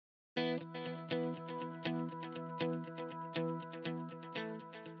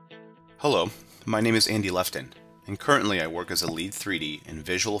Hello, my name is Andy Lefton, and currently I work as a lead 3D and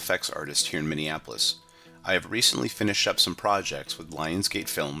visual effects artist here in Minneapolis. I have recently finished up some projects with Lionsgate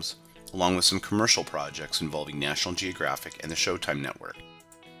Films, along with some commercial projects involving National Geographic and the Showtime Network.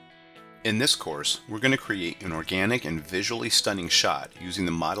 In this course, we're going to create an organic and visually stunning shot using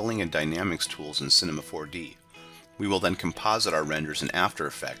the modeling and dynamics tools in Cinema 4D. We will then composite our renders in After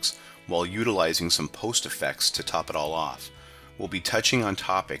Effects while utilizing some post effects to top it all off. We'll be touching on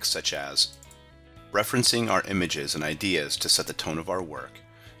topics such as referencing our images and ideas to set the tone of our work.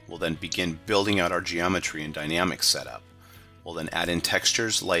 We'll then begin building out our geometry and dynamics setup. We'll then add in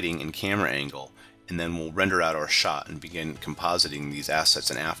textures, lighting, and camera angle, and then we'll render out our shot and begin compositing these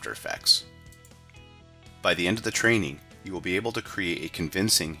assets in After Effects. By the end of the training, you will be able to create a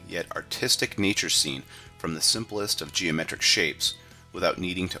convincing yet artistic nature scene from the simplest of geometric shapes without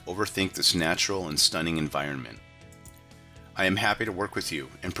needing to overthink this natural and stunning environment. I am happy to work with you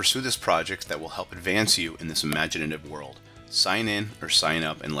and pursue this project that will help advance you in this imaginative world. Sign in or sign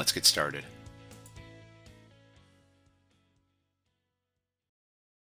up and let's get started.